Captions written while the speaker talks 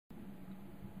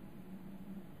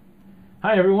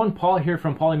Hi everyone, Paul here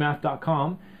from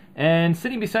Polymath.com, and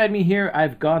sitting beside me here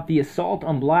I've got the Assault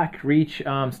on Black Reach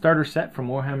starter set from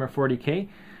Warhammer 40k.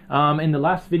 In the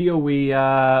last video we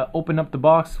opened up the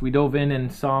box, we dove in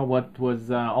and saw what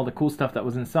was all the cool stuff that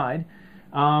was inside.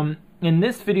 In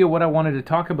this video what I wanted to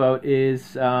talk about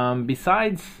is,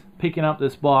 besides picking up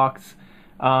this box,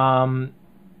 I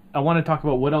want to talk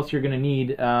about what else you're going to need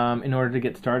in order to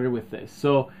get started with this.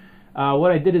 So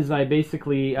what I did is I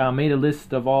basically made a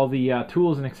list of all the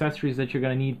tools and accessories that you're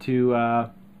going to need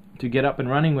to get up and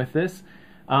running with this,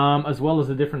 as well as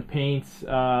the different paints,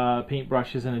 paint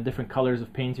brushes, and the different colors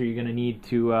of paints that you're going to need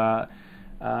to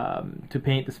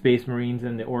paint the Space Marines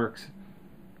and the Orcs.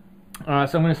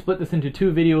 So I'm going to split this into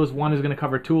two videos. One is going to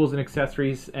cover tools and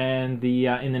accessories, and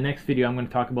in the next video I'm going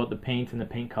to talk about the paints and the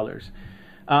paint colors.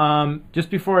 Just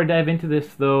before I dive into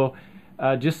this though,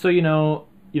 just so you know,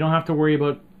 you don't have to worry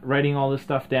about writing all this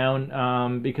stuff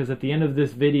down, because at the end of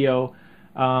this video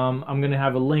I'm going to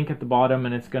have a link at the bottom,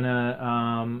 and it's going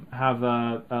to have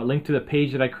a link to the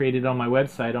page that I created on my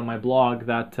website, on my blog,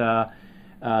 that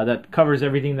that covers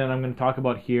everything that I'm going to talk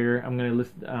about here. I'm going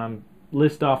to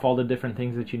list off all the different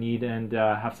things that you need, and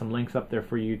have some links up there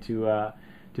for you to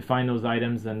find those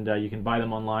items, and you can buy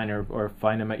them online or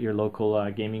find them at your local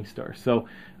gaming store. So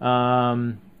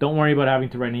don't worry about having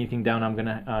to write anything down. I'm going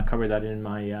to cover that in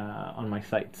my on my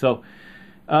site. So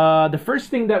the first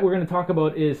thing that we're going to talk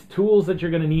about is tools that you're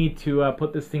going to need to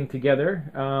put this thing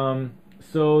together.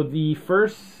 So the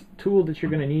first tool that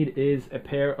you're going to need is a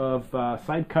pair of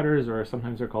side cutters, or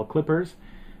sometimes they're called clippers,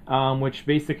 which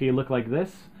basically look like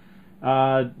this.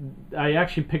 I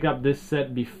actually picked up this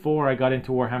set before I got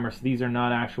into Warhammer, so these are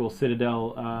not actual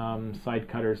Citadel side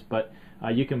cutters, but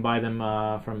you can buy them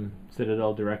from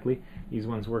Citadel directly. These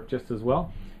ones work just as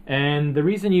well. And the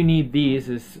reason you need these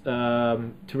is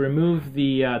to remove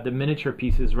the miniature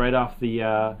pieces right off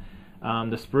the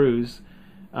sprues.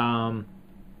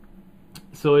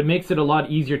 So it makes it a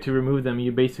lot easier to remove them.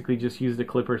 You basically just use the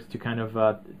clippers to kind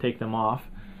of take them off.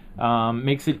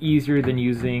 Makes it easier than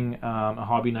using a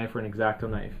hobby knife or an X-Acto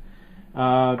knife.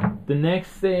 The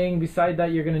next thing beside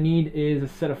that you're going to need is a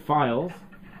set of files.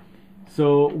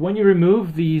 So when you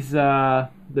remove these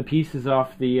the pieces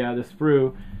off the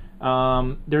sprue,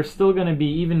 there's still going to be,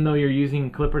 even though you're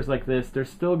using clippers like this, there's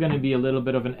still going to be a little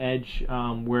bit of an edge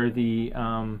where the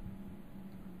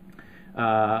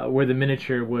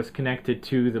miniature was connected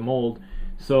to the mold.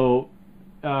 So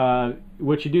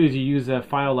what you do is you use a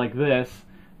file like this.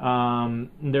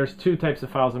 There's two types of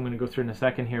files I'm going to go through in a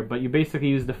second here, but you basically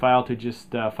use the file to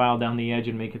just file down the edge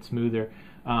and make it smoother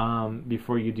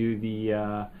before you do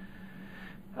the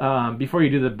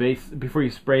base, before you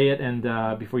spray it, and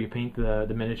before you paint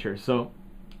the miniature. So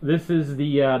this is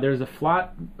the there's a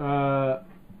flat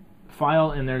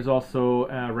file, and there's also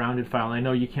a rounded file. I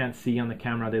know you can't see on the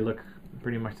camera; they look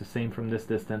pretty much the same from this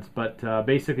distance, but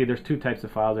basically there's two types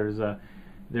of file. There's a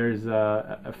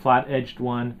flat-edged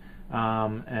one,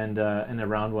 and a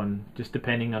round one, just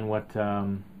depending on what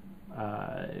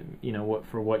you know,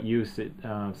 for what use.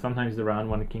 Sometimes the round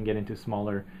one can get into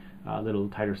smaller, little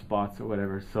tighter spots or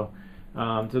whatever. So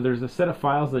so there's a set of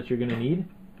files that you're going to need.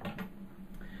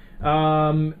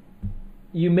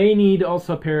 You may need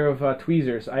also a pair of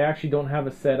tweezers. I actually don't have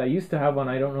a set. I used to have one.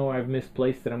 I don't know. I've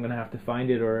misplaced it. I'm going to have to find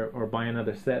it or buy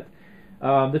another set.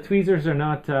 The tweezers are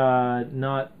not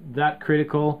that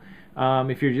critical.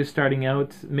 If you're just starting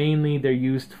out. Mainly they're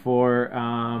used for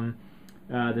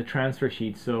the transfer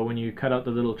sheets. So when you cut out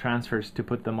the little transfers to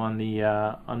put them on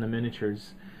the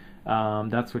miniatures,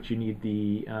 that's what you need,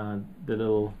 the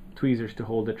little tweezers to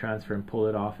hold the transfer and pull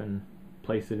it off and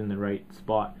place it in the right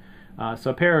spot.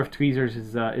 So a pair of tweezers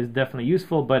is definitely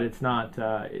useful, but it's not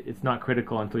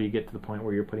critical until you get to the point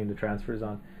where you're putting the transfers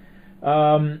on.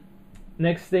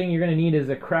 Next thing you're going to need is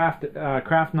a craft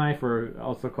knife, or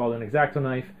also called an X-Acto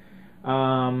knife.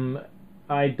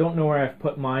 I don't know where I've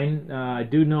put mine. I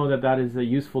do know that is a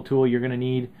useful tool you're going to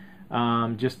need,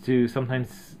 just to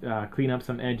sometimes clean up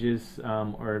some edges,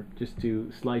 or just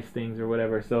to slice things or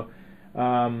whatever. So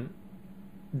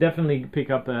definitely pick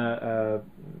up an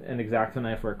X-Acto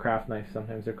knife, or a craft knife,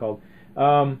 sometimes they're called.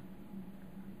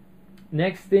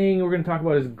 Next thing we're going to talk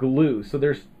about is glue. So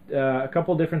there's a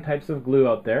couple different types of glue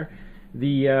out there.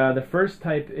 The first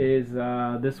type is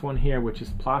this one here, which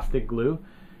is plastic glue.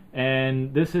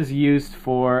 And this is used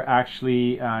for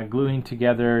actually gluing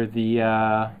together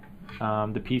the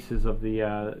pieces of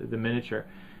the miniature.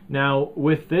 Now,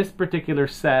 with this particular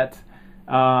set,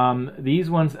 these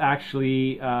ones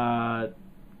actually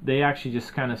they actually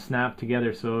just kind of snap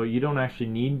together, so you don't actually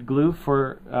need glue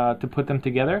to put them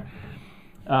together.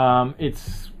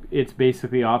 It's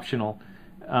basically optional.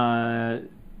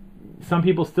 Some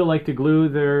people still like to glue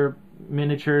their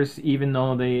miniatures, even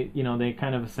though they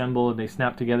kind of assemble, they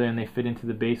snap together, and they fit into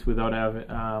the base without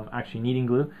actually needing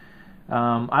glue.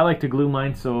 I like to glue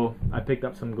mine, so I picked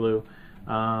up some glue.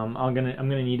 I'm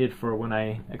gonna need it for when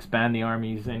I expand the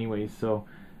armies, anyways. So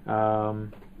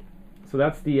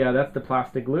that's the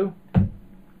plastic glue.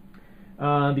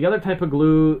 The other type of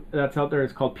glue that's out there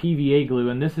is called PVA glue,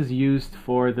 and this is used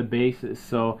for the bases.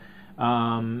 So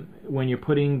when you're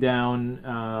putting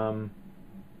down,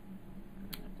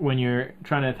 when you're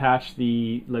trying to attach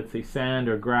the, let's say, sand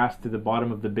or grass to the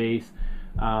bottom of the base,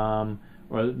 or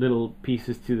little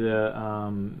pieces to the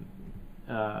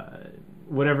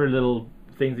whatever little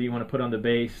things that you want to put on the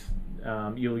base,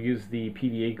 you'll use the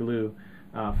PVA glue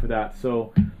for that.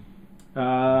 So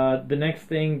the next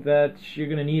thing that you're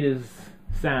going to need is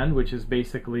sand, which is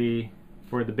basically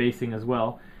for the basing as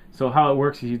well. So how it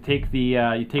works is you take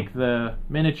the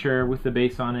miniature with the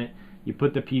base on it, you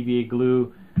put the PVA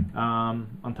glue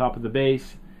on top of the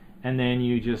base, and then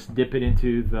you just dip it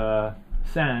into the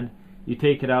sand. You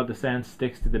take it out, the sand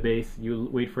sticks to the base, you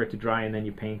wait for it to dry, and then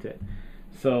you paint it.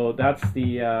 So that's what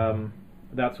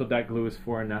that glue is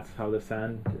for, and that's how the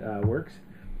sand works.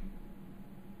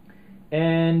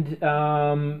 And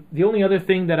the only other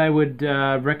thing that I would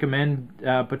recommend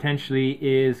potentially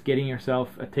is getting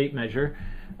yourself a tape measure.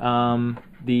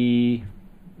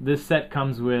 This set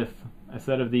comes with a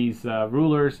set of these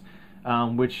rulers,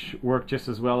 which work just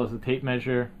as well as the tape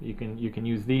measure. You can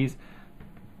use these,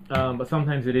 but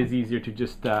sometimes it is easier to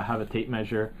just have a tape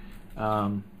measure,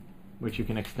 which you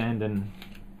can extend, and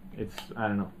I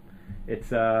don't know. It's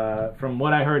from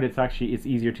what I heard, it's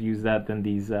easier to use that than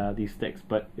these sticks,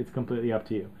 but it's completely up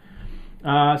to you.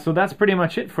 So that's pretty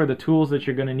much it for the tools that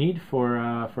you're going to need for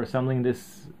assembling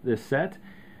this set.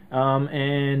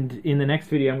 And in the next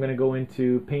video, I'm going to go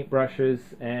into paint brushes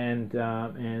and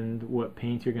what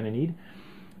paint you're going to need.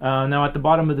 Now, at the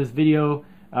bottom of this video,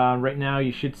 right now,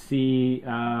 you should see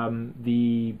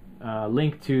the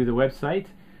link to the website,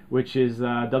 which is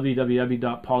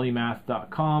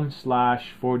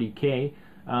www.polymath.com/40k.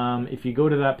 If you go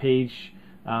to that page,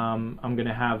 I'm going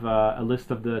to have a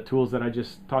list of the tools that I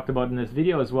just talked about in this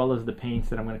video, as well as the paints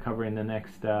that I'm going to cover in the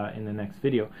next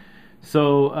video.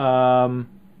 So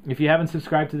if you haven't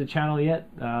subscribed to the channel yet,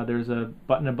 there's a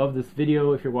button above this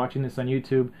video if you're watching this on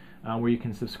YouTube where you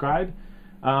can subscribe.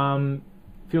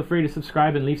 Feel free to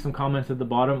subscribe and leave some comments at the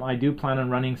bottom. I do plan on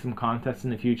running some contests in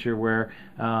the future where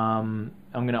I'm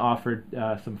going to offer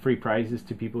some free prizes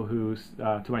to people to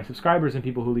my subscribers and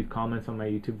people who leave comments on my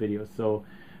YouTube videos. So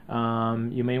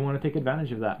you may want to take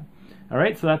advantage of that.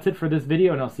 Alright, so that's it for this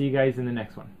video, and I'll see you guys in the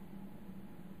next one.